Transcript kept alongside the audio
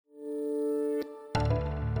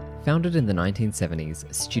Founded in the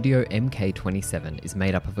 1970s, Studio MK27 is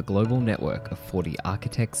made up of a global network of 40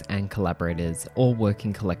 architects and collaborators, all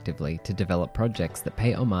working collectively to develop projects that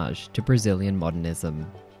pay homage to Brazilian modernism.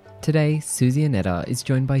 Today, Suzy Annetta is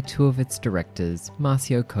joined by two of its directors,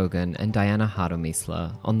 Marcio Kogan and Diana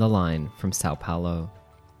Radomysler, on the line from Sao Paolo.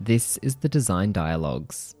 This is the Design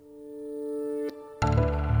Dialogues.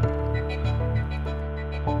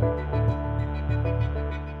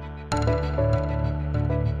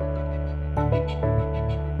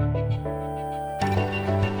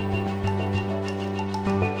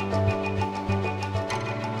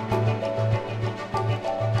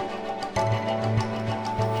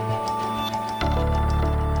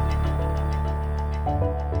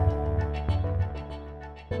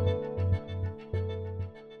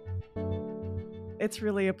 It's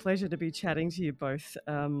really a pleasure to be chatting to you both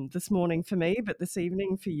this morning for me, but this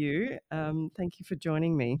evening for you. Thank you for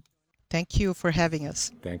joining me. Thank you for having us.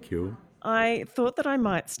 Thank you. I thought that I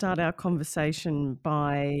might start our conversation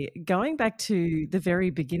by going back to the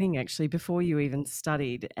very beginning, actually, before you even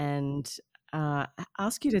studied, and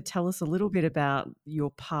ask you to tell us a little bit about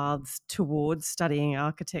your paths towards studying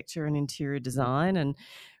architecture and interior design and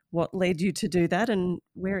what led you to do that and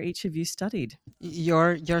where each of you studied.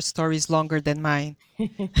 Your story is longer than mine.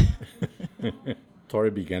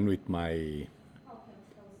 Story began with my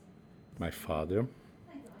father.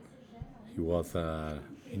 He was an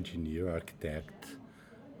engineer, architect,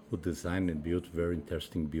 who designed and built very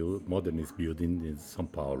interesting modernist building in Sao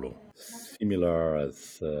Paolo. Similar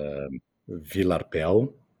as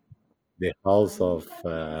Villarpel, the house of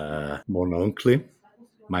mon oncle,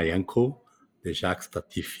 my uncle, the Jacques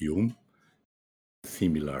Tati film,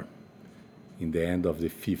 similar in the end of the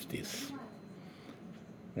 50s.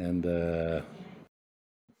 And at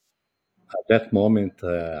that moment,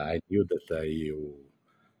 I knew that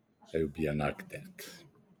I will be an architect.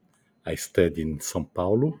 I studied in Sao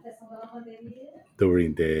Paulo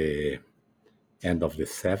during the end of the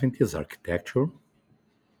 70s, architecture.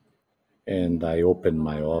 And I opened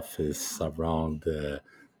my office around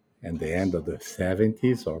at the end of the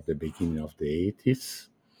 70s or the beginning of the 80s.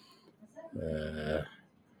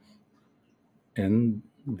 And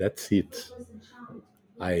that's it.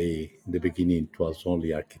 In the beginning, it was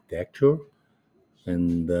only architecture.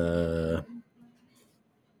 And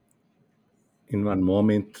in one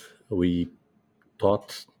moment, we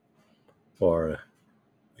thought or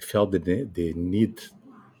we felt the need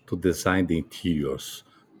to design the interiors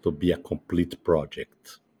to be a complete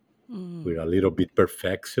project. We're a little bit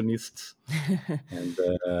perfectionists, and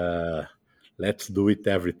let's do it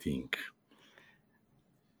everything.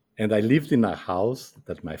 And I lived in a house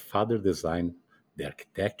that my father designed the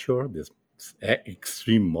architecture, this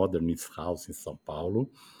extreme modernist house in Sao Paulo.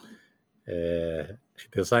 He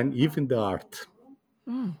designed even the art,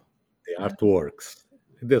 the artworks.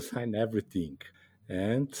 He designed everything.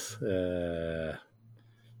 And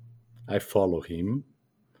I follow him.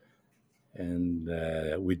 And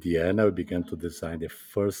with Diana, we began to design the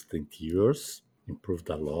first interiors, improved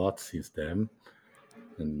a lot since then.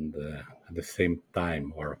 And at the same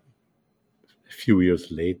time, or a few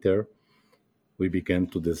years later, we began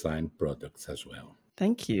to design products as well.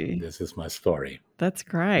 Thank you. This is my story. That's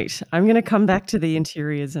great. I'm going to come back to the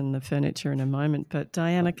interiors and the furniture in a moment, but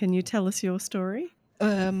Diana, can you tell us your story?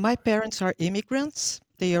 My parents are immigrants.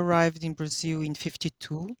 They arrived in Brazil in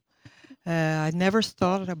 1952. I never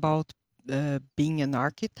thought about being an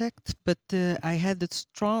architect, but I had a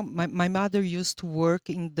strong... My mother used to work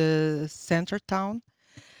in the center town,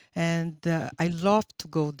 and I loved to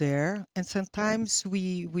go there. And sometimes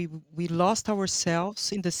we lost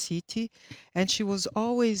ourselves in the city, and she was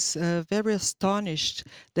always very astonished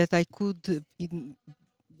that I could,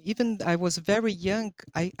 even I was very young,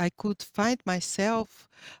 I could find myself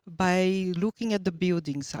by looking at the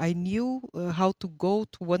buildings. I knew how to go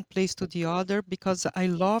to one place to the other because I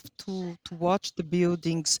loved to watch the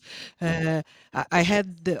buildings. I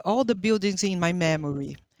had all the buildings in my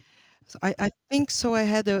memory. So I think so.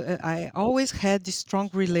 I always had this strong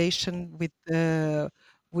relation with the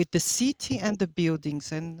city and the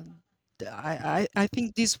buildings, and I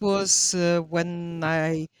think this was when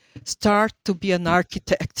I start to be an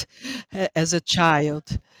architect as a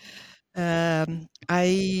child.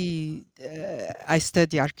 I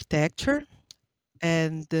study architecture,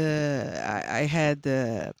 and I had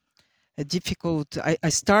a difficult. I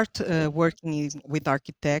start working with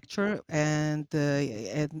architecture, and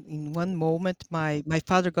in one moment, my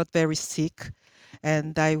father got very sick,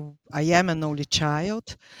 and I am an only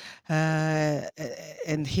child,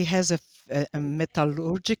 and he has a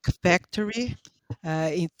metallurgic factory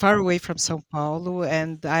far away from Sao Paulo,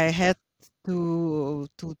 and I had to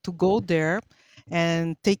go there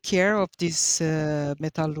and take care of this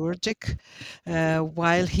metallurgic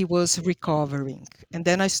while he was recovering. And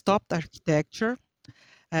then I stopped architecture,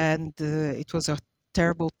 and it was a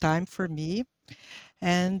terrible time for me.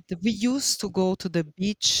 And we used to go to the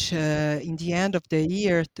beach in the end of the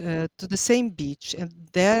year, to the same beach. And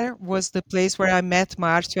there was the place where I met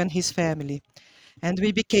Marcio and his family. And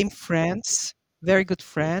we became friends, very good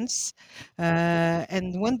friends.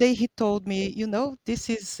 And one day he told me, this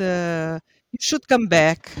is, you should come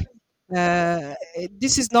back.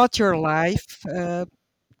 This is not your life.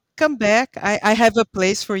 Come back. I have a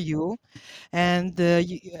place for you. And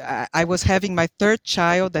I was having my third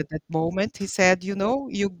child at that moment. He said, you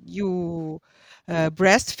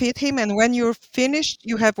breastfeed him, and when you're finished,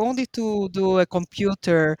 you have only to do a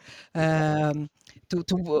computer, um, to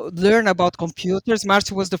learn about computers.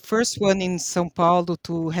 Marcio was the first one in Sao Paulo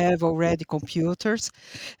to have already computers,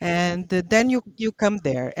 and then you come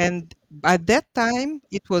there. And at that time,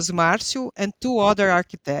 it was Marcio and two other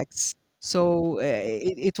architects. So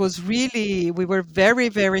it was really, we were very,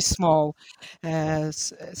 very small.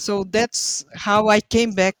 So that's how I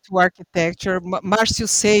came back to architecture. Marcio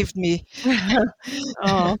saved me.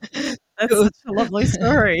 Oh, that's to- such a lovely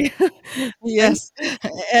story. Thank yes,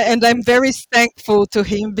 and I'm very thankful to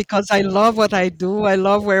him because I love what I do. I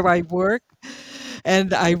love where I work,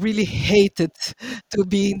 and I really hated to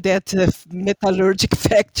be in that metallurgic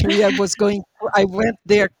factory. I went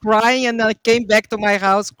there crying, and I came back to my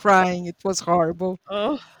house crying. It was horrible.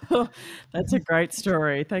 Oh, that's a great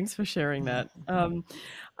story. Thanks for sharing that.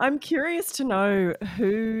 I'm curious to know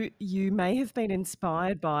who you may have been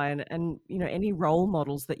inspired by and any role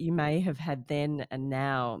models that you may have had then and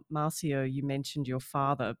now. Marcio, you mentioned your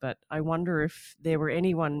father, but I wonder if there were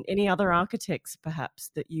any other architects perhaps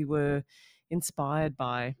that you were inspired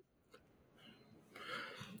by.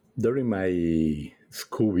 During my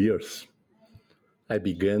school years, I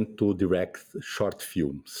began to direct short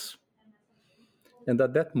films. And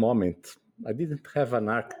at that moment, I didn't have an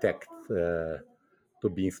architect to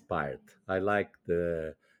be inspired. I liked,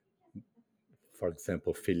 for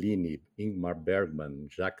example, Fellini, Ingmar Bergman,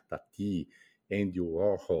 Jacques Tati, Andy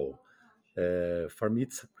Warhol. For me,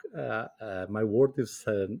 my work is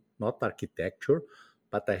not architecture,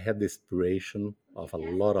 but I had the inspiration of a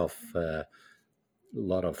lot of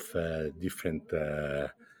different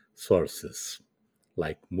sources,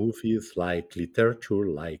 like movies, like literature,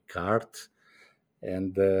 like art,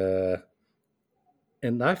 and uh,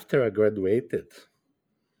 and after I graduated,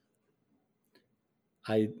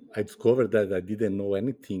 I discovered that I didn't know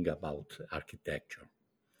anything about architecture.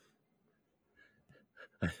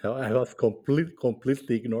 I was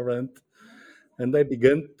completely ignorant, and I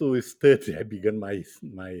began to study. I began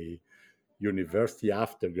my university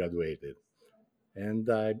after graduated, and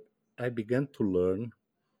I began to learn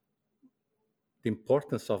the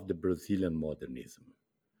importance of the Brazilian modernism,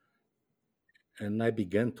 and I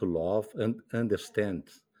began to love and understand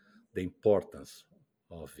the importance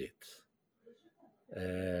of it.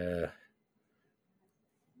 Uh,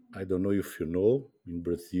 I don't know if you know, in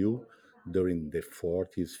Brazil, during the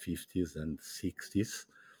 40s, 50s, and 60s,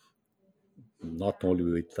 not only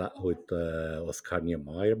with Oscar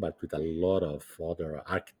Niemeyer, but with a lot of other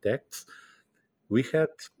architects, we had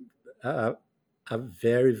a, a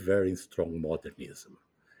very, very strong modernism.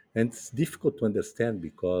 And it's difficult to understand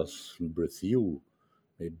because in Brazil,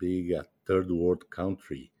 maybe a third world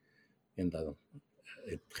country, and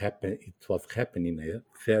it was happening in a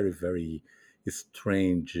very, very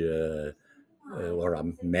strange or a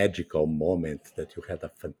magical moment that you had a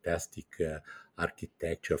fantastic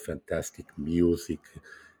architecture, fantastic music.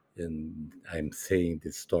 And I'm saying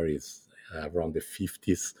these stories around the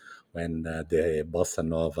 50s when the bossa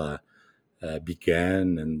nova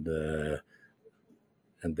began, and the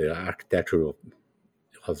architecture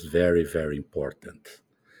was very, very important.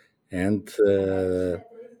 And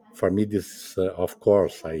for me, this, of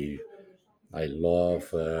course, I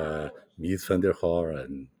love Mies van der Rohe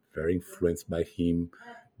and very influenced by him.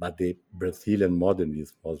 But the Brazilian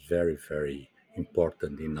modernism was very, very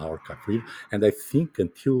important in our career. And I think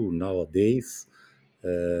until nowadays,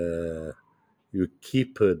 uh, you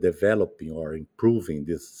keep developing or improving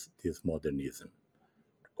this modernism,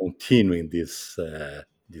 continuing this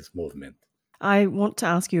movement. I want to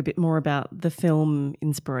ask you a bit more about the film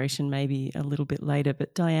inspiration maybe a little bit later,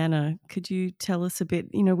 but Diana, could you tell us a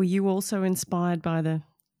bit, were you also inspired by the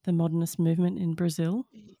modernist movement in Brazil?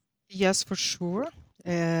 Yes, for sure.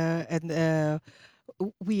 And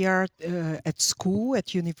we are at school,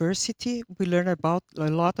 at university. We learn about a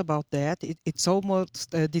lot about that. It's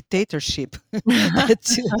almost a dictatorship.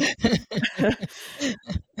 That's-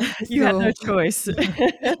 You had no So choice.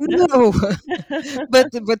 no,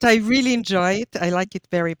 but I really enjoy it. I like it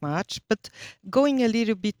very much. But going a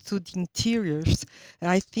little bit to the interiors,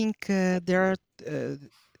 I think uh, there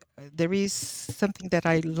is something that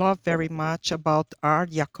I love very much about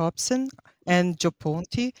Art Jacobsen and Joe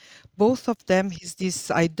Ponti. Both of them is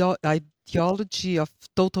this ideology of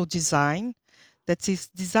total design that is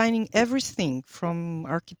designing everything from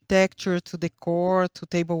architecture to decor to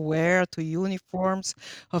tableware to uniforms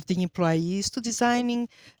of the employees to designing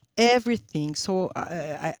everything. So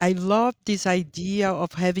I love this idea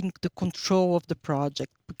of having the control of the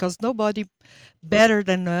project because nobody better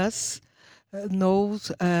than us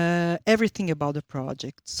knows everything about the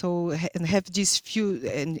project. So and have this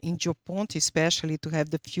and in Geoponte especially to have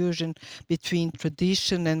the fusion between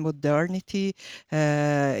tradition and modernity,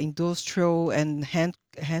 industrial and hand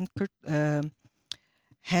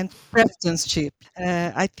craftsmanship.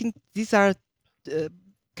 I think these are uh,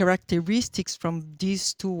 characteristics from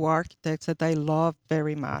these two architects that I love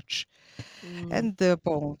very much. Mm, And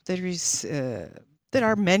well, there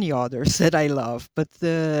are many others that I love, but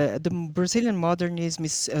Brazilian modernism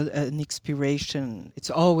is an inspiration. It's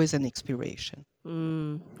always an inspiration.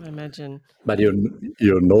 I imagine. But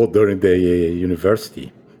you know, during the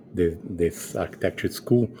university, this architecture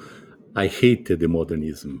school, I hated the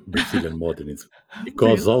modernism, Brazilian modernism,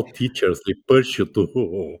 because Really? all teachers they push you to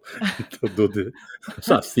to do the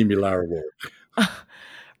a similar work.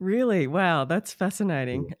 Really? Wow, that's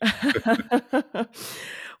fascinating.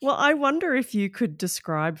 Well, I wonder if you could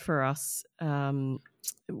describe for us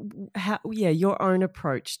how, yeah, your own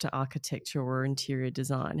approach to architecture or interior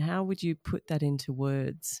design. How would you put that into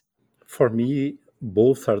words? For me,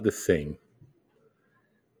 both are the same.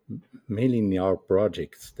 Mainly in our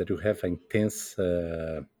projects that you have intense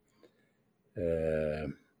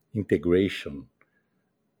integration,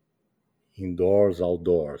 indoors,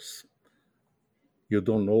 outdoors. You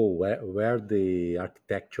don't know where the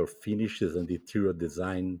architecture finishes and the interior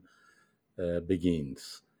design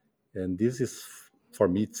begins. And this is, for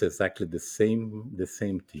me, it's exactly the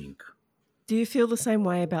same thing. Do you feel the same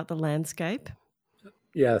way about the landscape?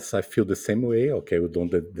 Yes, I feel the same way. Okay, we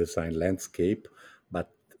don't design landscape,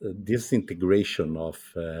 but this integration of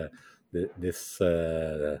the, this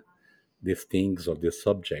these things or these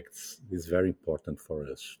subjects is very important for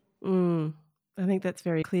us. Mm, I think that's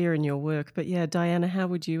very clear in your work. But yeah, Diana, how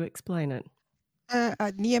would you explain it?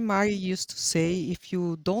 Niemeyer used to say if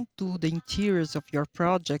you don't do the interiors of your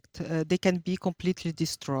project, they can be completely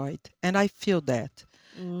destroyed. And I feel that.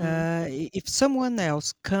 Mm, If someone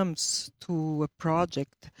else comes to a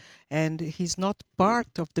project and he's not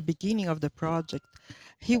part of the beginning of the project,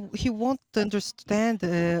 he won't understand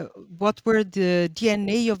what were the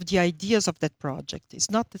DNA of the ideas of that project.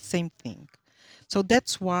 It's not the same thing. So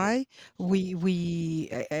that's why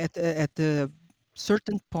at a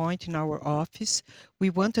certain point in our office we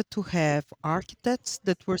wanted to have architects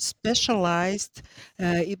that were specialized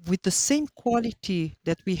with the same quality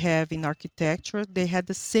that we have in architecture. They had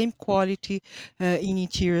the same quality in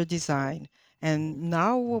interior design. And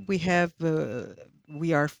now we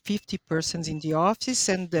are 50 persons in the office,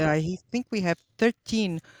 and I think we have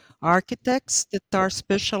 13 architects that are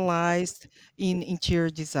specialized in interior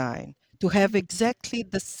design to have exactly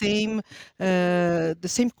the same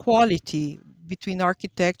quality between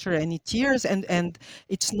architecture and interiors, and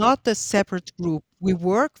it's not a separate group. We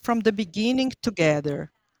work from the beginning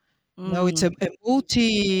together. No, it's mm, a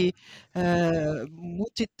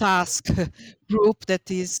multitask group that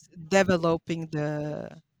is developing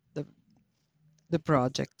the, the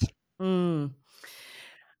project. mm.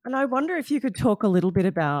 And I wonder if you could talk a little bit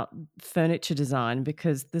about furniture design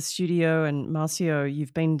because the studio and Marcio,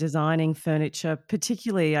 you've been designing furniture,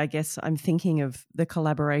 particularly, I guess I'm thinking of the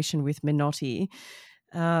collaboration with Minotti.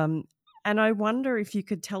 Um, and I wonder if you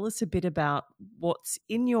could tell us a bit about what's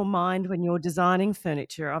in your mind when you're designing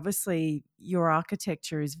furniture. Obviously, your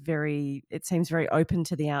architecture is it seems very open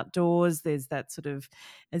to the outdoors. There's that sort of,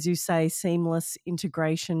 as you say, seamless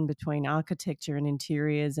integration between architecture and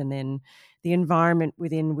interiors and then the environment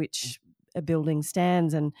within which a building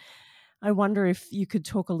stands. And I wonder if you could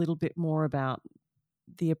talk a little bit more about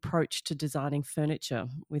the approach to designing furniture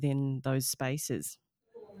within those spaces.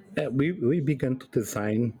 We began to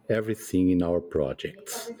design everything in our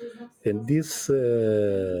projects. And this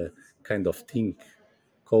kind of thing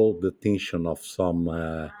called the attention of some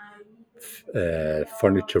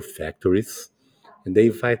furniture factories. And they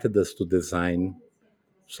invited us to design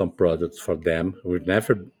some products for them. We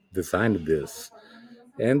never designed this.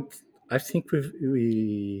 And I think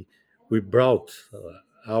we brought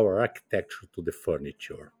our architecture to the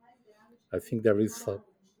furniture. I think there is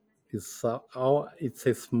it's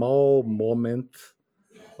a small moment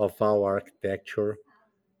of our architecture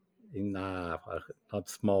in a not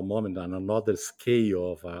small moment, on another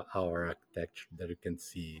scale of our architecture that you can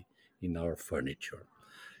see in our furniture.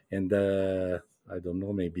 And I don't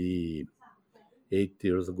know, maybe 8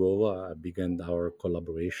 years ago, I began our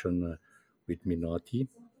collaboration with Minotti,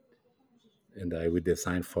 and I would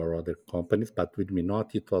design for other companies. But with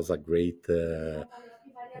Minotti, it was a great, it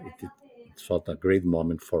was a great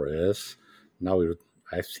moment for us. Now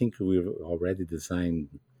I think we've already designed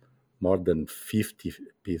more than 50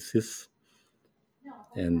 pieces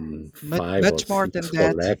and five or Much more than six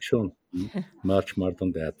that. collection, much more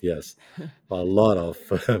than that. Yes, a lot of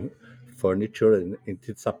furniture, and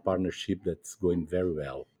it's a partnership that's going very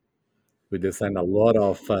well. We design a lot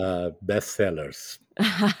of bestsellers.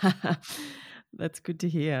 That's good to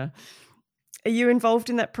hear. Are you involved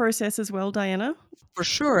in that process as well, Diana? For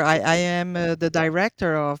sure, I am the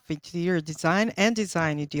director of interior design and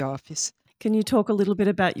design in the office. Can you talk a little bit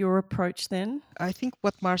about your approach then? I think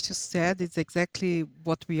what Marcio said is exactly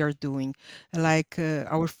what we are doing. Like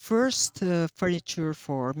our first furniture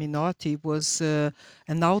for Minotti was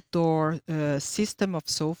an outdoor system of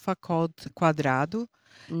sofa called Quadrado.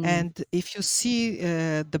 Mm. And if you see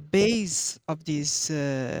the base of this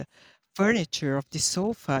furniture, of the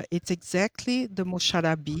sofa, it's exactly the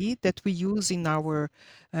mosharabi that we use in our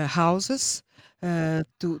houses in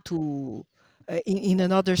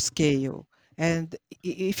another scale. And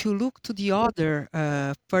if you look to the other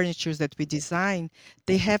furnitures that we design,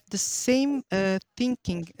 they have the same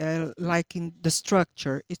thinking like in the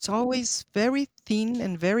structure. It's always very thin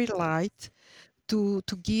and very light to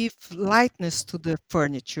give lightness to the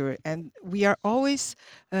furniture, and we are always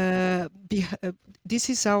this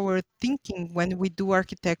is our thinking when we do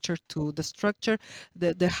architecture to the structure.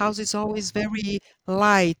 The house is always very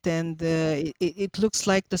light, and it looks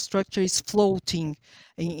like the structure is floating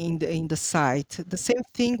in the site. The same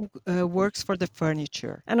thing works for the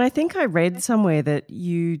furniture. And I think I read somewhere that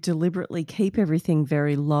you deliberately keep everything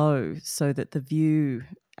very low so that the view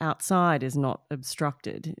outside is not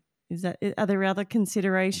obstructed. Are there other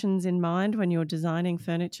considerations in mind when you're designing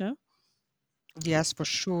furniture? Yes, for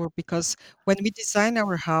sure. Because when we design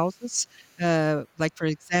our houses, like for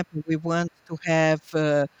example, we want to have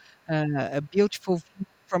a beautiful view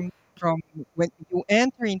from when you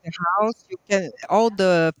enter in the house. You can all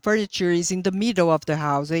the furniture is in the middle of the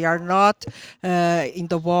house. They are not in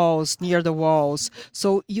the walls, near the walls.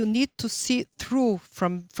 So you need to see through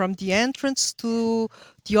from the entrance to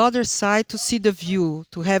the other side to see the view,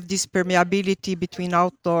 to have this permeability between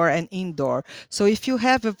outdoor and indoor. So if you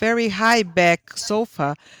have a very high back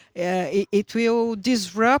sofa, it will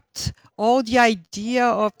disrupt all the idea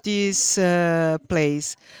of this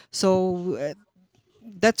place. So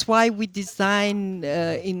that's why we design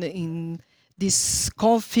in these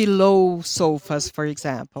comfy low sofas, for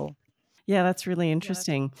example. Yeah, that's really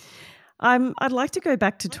interesting. I'd like to go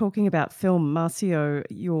back to talking about film, Marcio,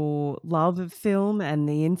 your love of film and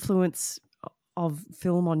the influence of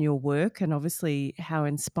film on your work, and obviously how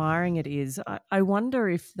inspiring it is. I wonder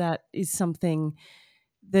if that is something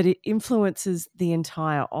that it influences the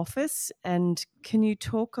entire office. And can you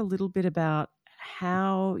talk a little bit about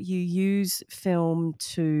how you use film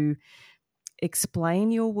to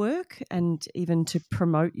explain your work and even to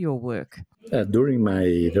promote your work? During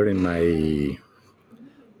my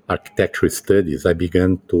architecture studies, I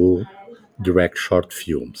began to direct short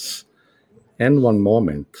films. And one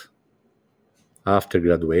moment after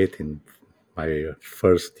graduating, my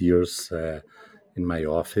first years in my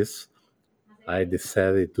office, I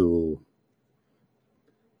decided to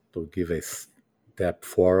give a step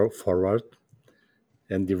forward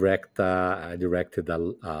and I directed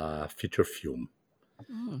a feature film.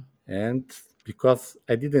 Mm. And because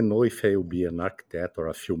I didn't know if I would be an architect or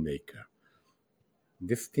a filmmaker,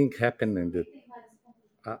 this thing happened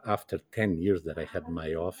after 10 years that I had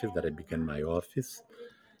my office, that I began my office.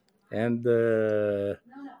 And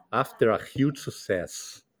after a huge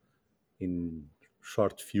success in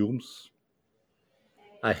short films,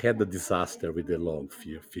 I had a disaster with the long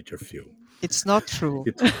feature film. It's not true.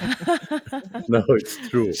 It No, it's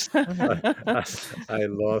true. I, I,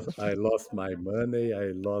 I lost my money.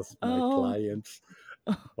 I lost my Oh. clients.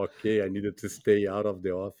 Okay, I needed to stay out of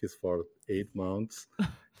the office for 8 months,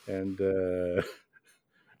 and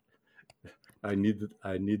I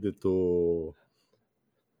needed to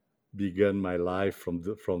begin my life from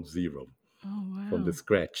zero, Oh, from the wow.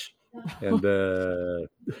 scratch. And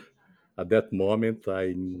at that moment,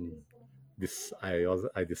 I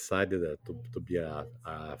decided to be a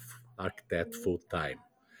architect full time.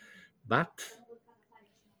 But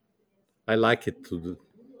I like it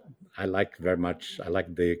I like very much. I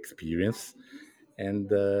like the experience,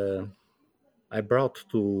 and I brought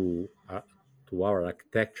to our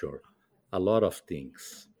architecture a lot of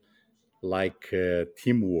things like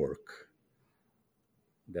teamwork.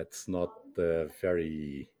 That's not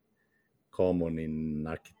very common in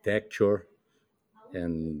architecture,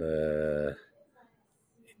 and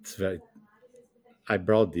it's very. I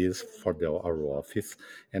brought this for our office,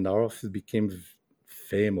 and our office became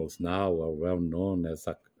famous now, or well known as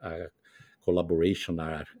a collaboration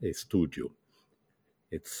a studio.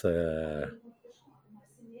 It's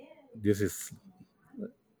this is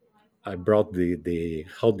I brought the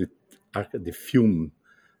how the film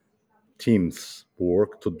teams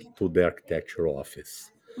work to the architecture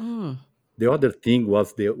office. Mm. The other thing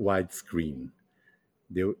was the widescreen.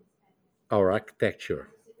 The our architecture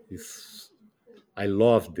is I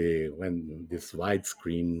love the when this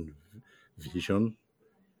widescreen vision,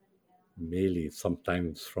 mainly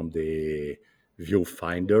sometimes from the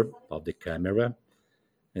viewfinder of the camera,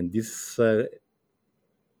 and this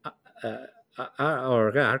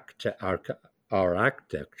our, our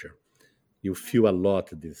architecture. You feel a lot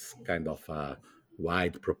this kind of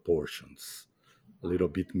wide proportions, a little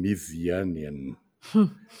bit Miesianian,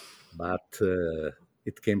 but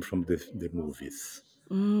it came from the movies.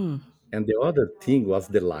 Mm. And the other thing was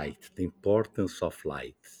the light, the importance of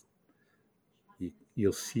light.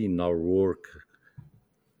 You see in our work,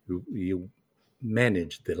 you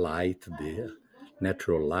manage the light, the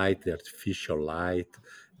natural light, the artificial light.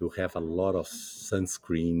 You have a lot of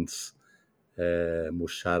sunscreens,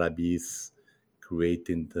 musharabis,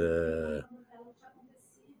 creating the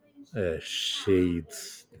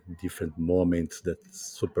shades, different moments that's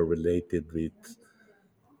super related with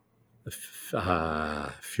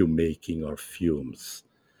filmmaking or films.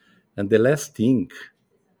 And the last thing,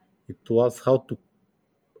 it was how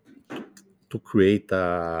to create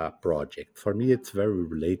a project. For me, it's very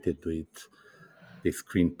related with the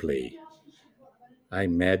screenplay. I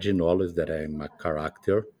imagine always that I'm a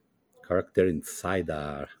character inside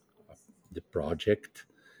the project,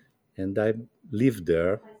 and I live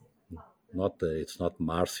there. Not it's not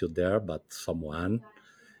Marcio there, but someone,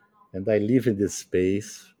 and I live in this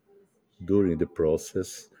space during the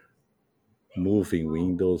process, moving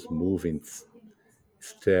windows, moving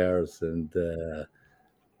stairs, and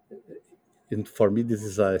for me, this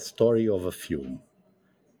is a story of a film,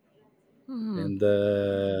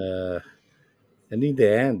 Mm. and in the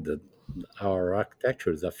end, our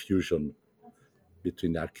architecture is a fusion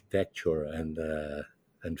between architecture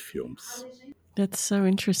and films. That's so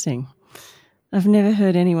interesting. I've never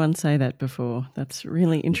heard anyone say that before. That's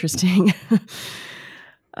really interesting.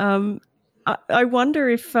 um, I wonder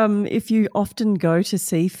if you often go to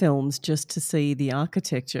see films just to see the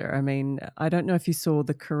architecture. I mean, I don't know if you saw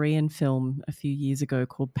the Korean film a few years ago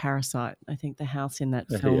called Parasite. I think the house in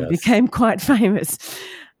that film Yes, became quite famous.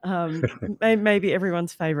 Maybe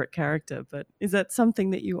everyone's favorite character, but is that something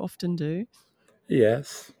that you often do?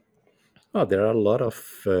 yes. Oh, there are a lot of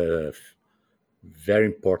very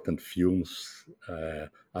important films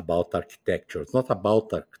about architecture. It's not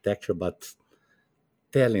about architecture, but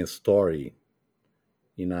telling a story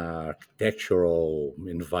in an architectural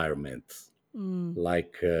environment, Mm,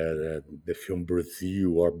 like the film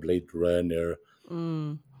Brazil or Blade Runner,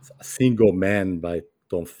 mm, A Single Man by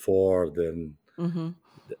Tom Ford, and mm-hmm,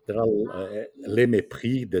 there are Les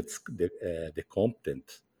Mépris, that's the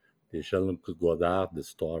content, the Jean-Luc Godard, the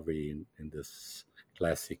story in this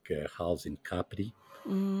classic house in Capri,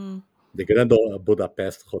 mm, the Grand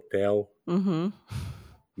Budapest Hotel, mm-hmm.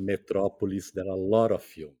 Metropolis. There are a lot of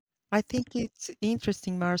films. I think it's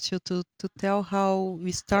interesting, Marcio, to tell how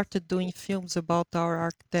we started doing films about our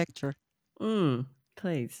architecture. Mm,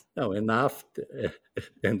 please. No, and after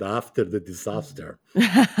and after the disaster,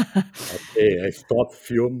 okay, I stopped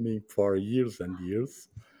filming for years and years,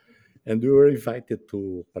 and we were invited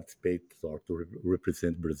to participate or to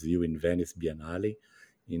represent Brazil in Venice Biennale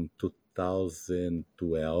in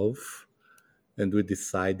 2012, and we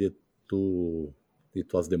decided to.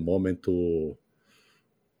 It was the moment to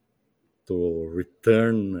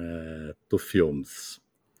return to films,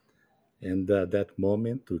 and that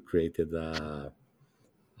moment we created a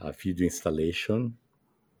video installation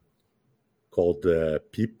called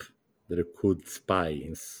Peep, that could spy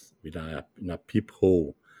in a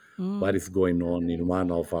peephole what Mm. is going on in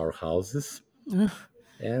one of our houses.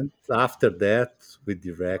 And after that, we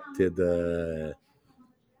directed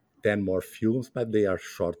 10 more films, but they are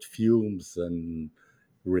short films and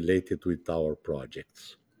related with our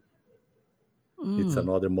projects. It's Mm.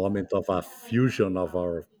 another moment of a fusion of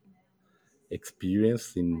our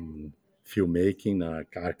experience in filmmaking,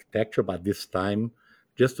 architecture, but this time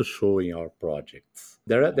just to showing our projects.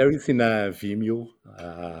 There is in a Vimeo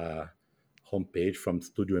homepage from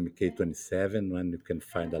Studio MK27 when you can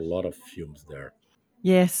find a lot of films there.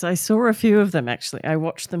 Yes, I saw a few of them actually. I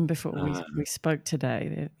watched them before Uh, we spoke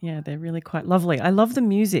today. They're really quite lovely. I love the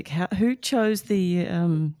music. Who chose the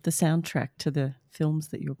soundtrack to the films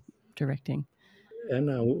that you're directing? and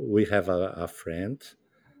we have a friend.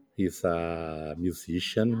 He's a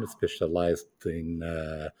musician specialized in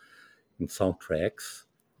soundtracks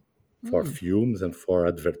for Mm. films and for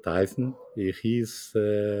advertising. He's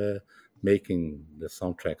making the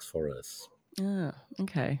soundtracks for us. Ah,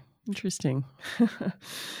 okay. Interesting.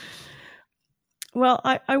 Well,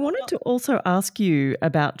 I wanted to also ask you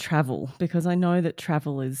about travel because I know that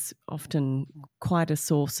travel is often quite a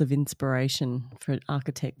source of inspiration for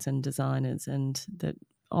architects and designers, and that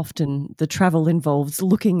often the travel involves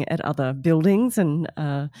looking at other buildings and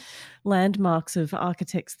landmarks of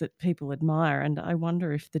architects that people admire. And I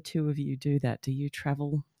wonder if the two of you do that. Do you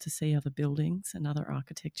travel to see other buildings and other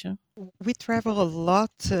architecture? We travel a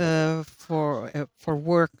lot for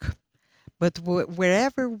work, but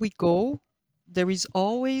wherever we go, there is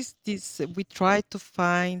always this. We try to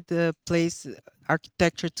find the place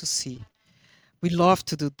architecture to see. We love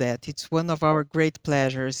to do that. It's one of our great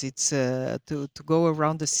pleasures. It's to go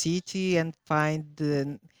around the city and find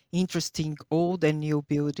the interesting old and new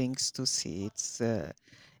buildings to see.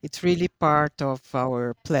 It's really part of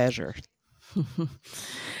our pleasure.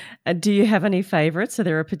 And do you have any favorites? Are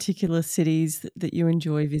there particular cities that you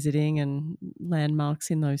enjoy visiting and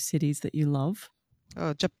landmarks in those cities that you love?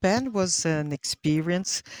 Japan was an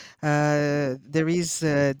experience. There is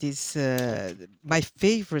this my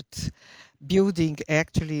favorite building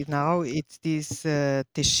actually now. It's this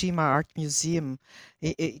Teshima Art Museum.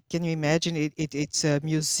 Can you imagine it, it's a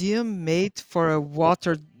museum made for a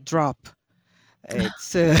water drop.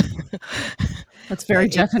 It's That's very it's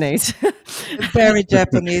Japanese. very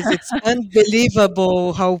Japanese. It's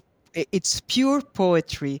unbelievable how it's pure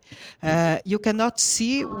poetry. You cannot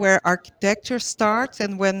see where architecture starts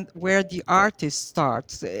and where the artist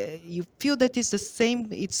starts. You feel that it's the same.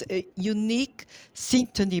 It's a unique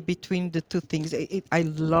symphony between the two things. I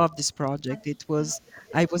love this project.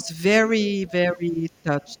 I was very very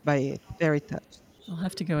touched by it. Very touched. I'll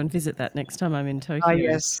have to go and visit that next time I'm in Ah Tokyo.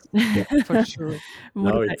 yes, for sure.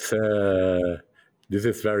 What Now about it's this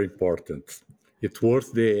is very important. It's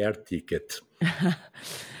worth the air ticket.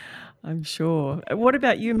 I'm sure. What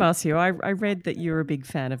about you, Marcio? I read that you're a big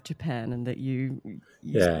fan of Japan and that you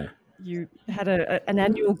Yeah, you had an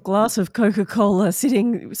annual glass of Coca-Cola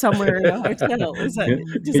sitting somewhere in a hotel. Does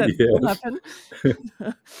that still yes. happen?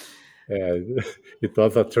 It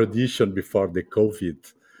was a tradition before the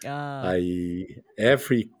COVID. Ah, I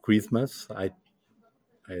every Christmas I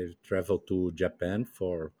travel to Japan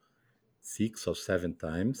for 6 or 7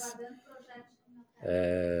 times,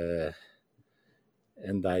 uh,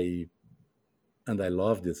 and I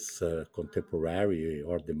love this contemporary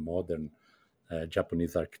or the modern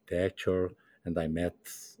Japanese architecture, and I met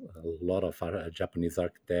a lot of Japanese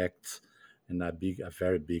architects, and a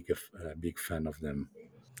very big fan of them.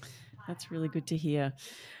 that's really good to hear.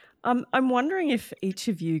 I'm wondering if each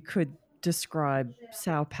of you could describe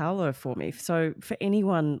Sao Paulo for me. So, for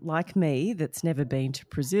anyone like me that's never been to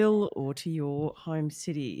Brazil or to your home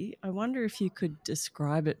city, I wonder if you could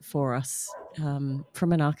describe it for us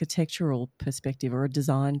from an architectural perspective or a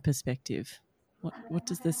design perspective. What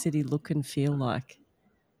does the city look and feel like?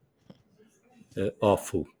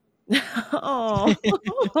 Awful. Oh,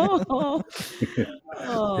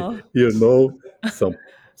 oh, You know,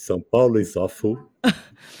 São Paulo is awful.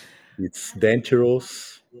 It's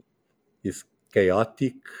dangerous. It's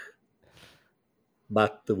chaotic,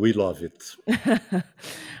 but we love it.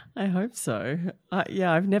 I hope so.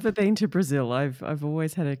 Yeah, I've never been to Brazil. I've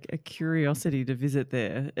always had a curiosity to visit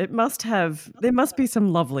there. There must be some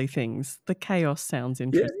lovely things. The chaos sounds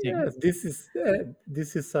Yeah, interesting. yeah.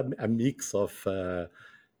 This is a mix of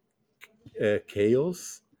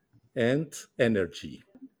chaos and energy.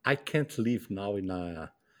 I can't live now in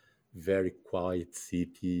a very quiet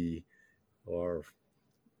city or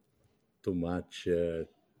too much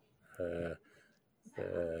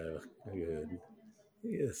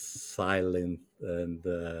silent. And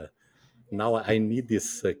now I need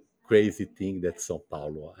this crazy thing that's Sao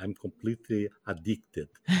Paulo. I'm completely addicted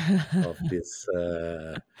of this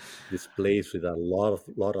place with a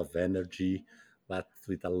lot of energy, but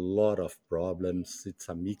with a lot of problems. It's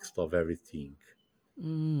a mix of everything.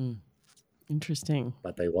 Mm, interesting.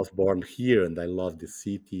 But I was born here, and I love the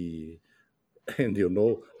city, and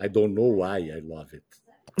I don't know why I love it.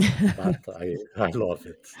 but I love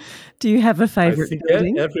it. Do you have a I favorite think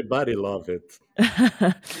building? everybody love it.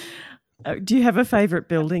 Do you have a favorite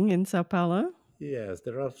building in Sao Paulo? Yes,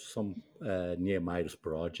 there are some near Myers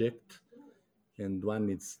project, and one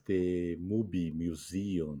is the Mubi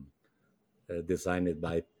Museum, designed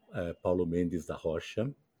by Paulo Mendes da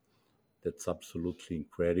Rocha. That's absolutely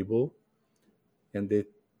incredible. And the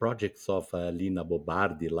projects of Lina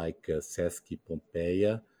Bobardi, like Sesc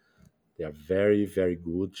Pompeia, they are very, very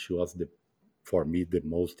good. She was, for me, the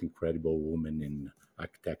most incredible woman in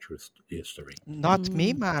architecture history. Not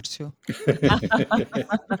me, Marcio.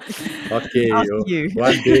 Okay, After you.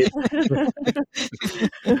 one day.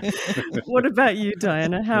 What about you,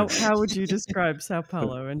 Diana? How would you describe Sao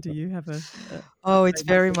Paulo? And do you have a Oh, it's favorite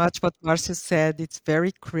very building? much what Marcio said. It's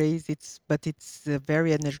very crazy. But it's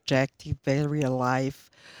very energetic, very alive.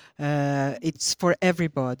 It's for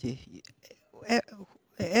everybody. E-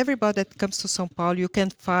 Everybody that comes to São Paulo, you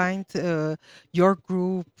can find your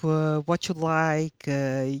group, what you like,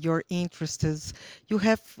 your interests. You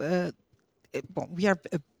have. Well, we are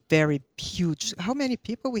a very huge. How many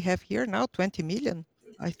people we have here now? 20 million,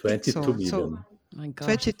 I think 22 so. So million. My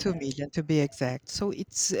gosh. 22 million to be exact. So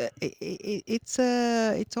it's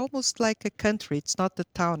almost like a country. It's not the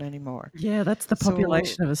town anymore. Yeah, that's the So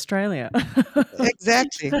population of Australia.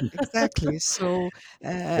 exactly. So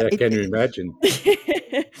Yeah, can you imagine?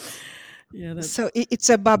 Yeah, that's it's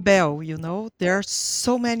a Babel, you know. There are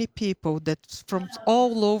so many people that from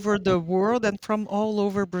all over the world and from all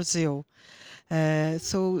over Brazil.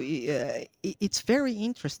 It's very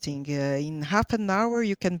interesting. In half an hour,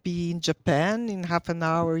 you can be in Japan. In half an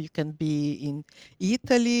hour, you can be in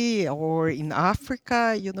Italy or in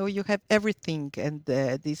Africa. You know, you have everything, and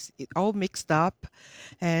this it all mixed up,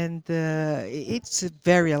 and it's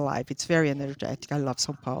very alive. It's very energetic. I love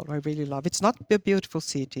São Paulo. I really love. It's not a beautiful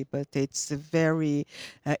city, but it's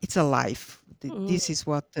it's alive. This is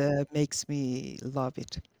what makes me love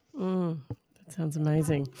it. that sounds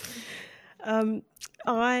amazing.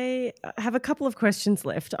 I have a couple of questions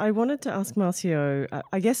left. I wanted to ask Marcio,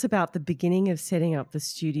 I guess, about the beginning of setting up the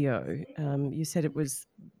studio. You said it was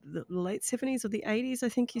the late 70s or the 80s, I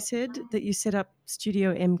think you said, that you set up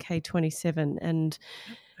Studio MK27. And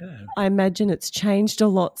I imagine it's changed a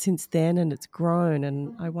lot since then and it's grown.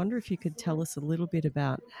 And I wonder if you could tell us a little bit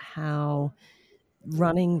about how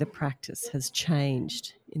running the practice has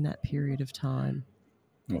changed in that period of time.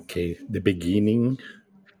 Okay, the beginning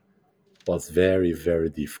was very, very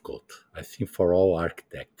difficult. I think for all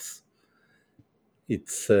architects,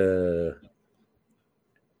 it's uh,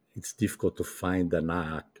 it's difficult to find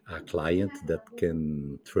a client that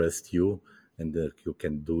can trust you and that you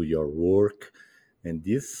can do your work. And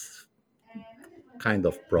this kind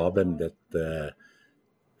of problem that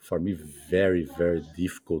for me very, very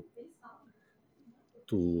difficult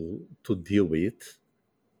to deal with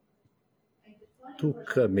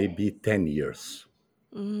took maybe 10 years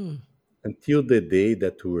until the day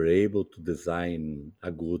that we were able to design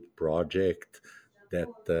a good project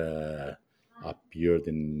that appeared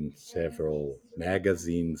in several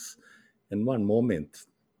magazines. And one moment,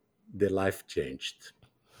 the life changed.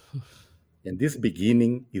 And this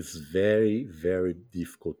beginning is very, very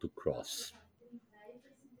difficult to cross.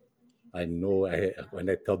 I know when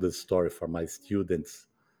I tell the story for my students,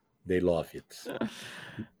 they love it.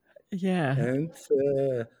 Yeah. And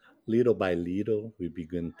little by little, we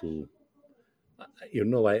begin to,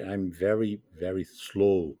 I'm very, very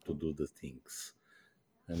slow to do the things.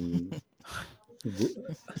 And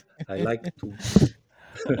I like to,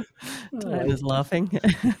 I Diana's like to, laughing.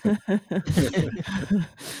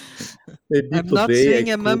 maybe I'm not today I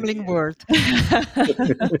saying a could, mumbling word.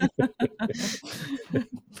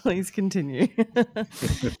 Please continue.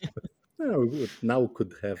 now we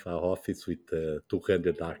could have an office with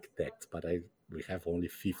 200 architects, but we have only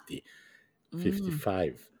 50, Mm.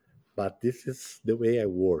 55. But this is the way I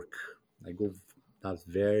work. I go not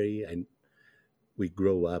very, and we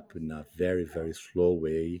grow up in a very, very slow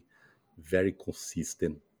way, very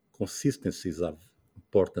consistent. Consistency is an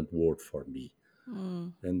important word for me.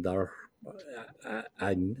 Mm.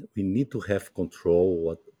 And we need to have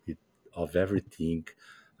control of everything.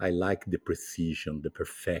 I like the precision, the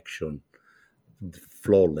perfection, the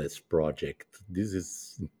flawless project. This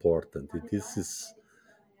is important. This is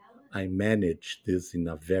I manage this in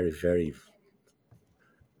a very, very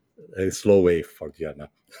slow way for Diana.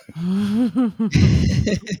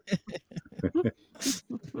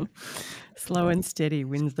 Slow and steady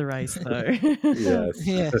wins the race, though. Yes.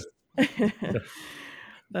 Yes.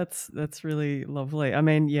 That's really lovely. I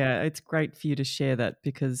mean, yeah, it's great for you to share that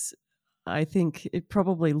because I think it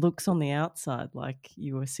probably looks on the outside like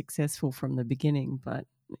you were successful from the beginning, but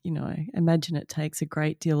I imagine it takes a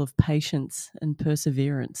great deal of patience and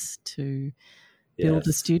perseverance to build a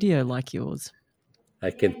Yes, studio like yours.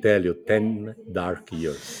 I can tell you 10 dark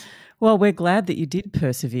years. Well, we're glad that you did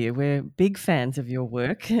persevere. We're big fans of your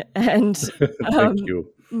work. And Thank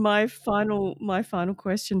you. my final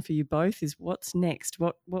question for you both is, what's next?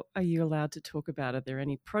 What are you allowed to talk about? Are there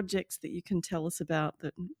any projects that you can tell us about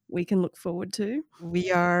that we can look forward to?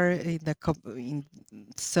 We are in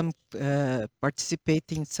some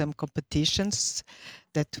participating in some competitions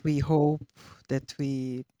that we hope that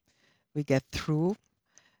we get through.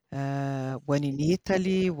 One in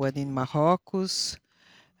Italy, one in Morocco.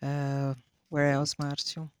 Where else,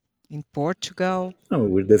 Marcio? In Portugal. Oh,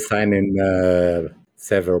 we're designing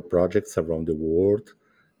several projects around the world,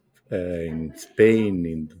 in Spain,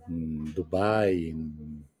 in Dubai,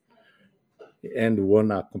 and won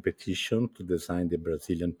a competition to design the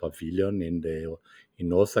Brazilian pavilion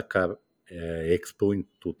in Osaka Expo in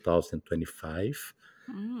 2025.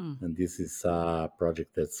 And this is a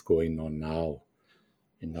project that's going on now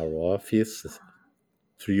in our office.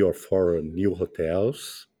 3 or 4 new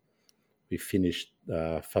hotels. We finished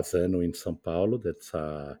Fasano in Sao Paolo. That's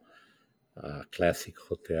a classic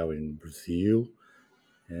hotel in Brazil.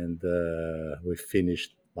 And we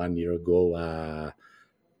finished 1 year ago a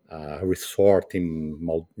resort in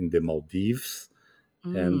the Maldives.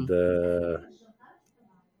 And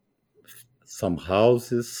some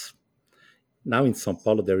houses. Now in Sao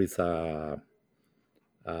Paulo, there is a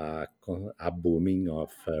booming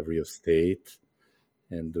of real estate.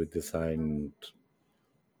 And we designed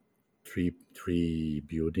three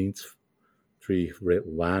buildings,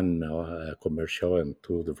 one commercial and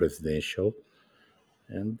 2 the residential,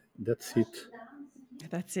 and that's it.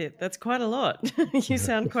 That's it. That's quite a lot. You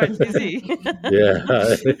sound quite busy. Yeah.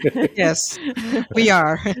 Yes, we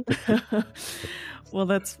are. Well,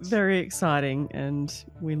 that's very exciting, and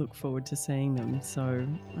we look forward to seeing them. So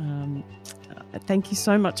thank you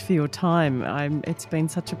so much for your time. It's been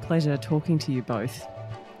such a pleasure talking to you both.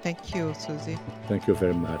 Thank you, Suzy. Thank you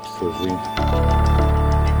very much, Suzy.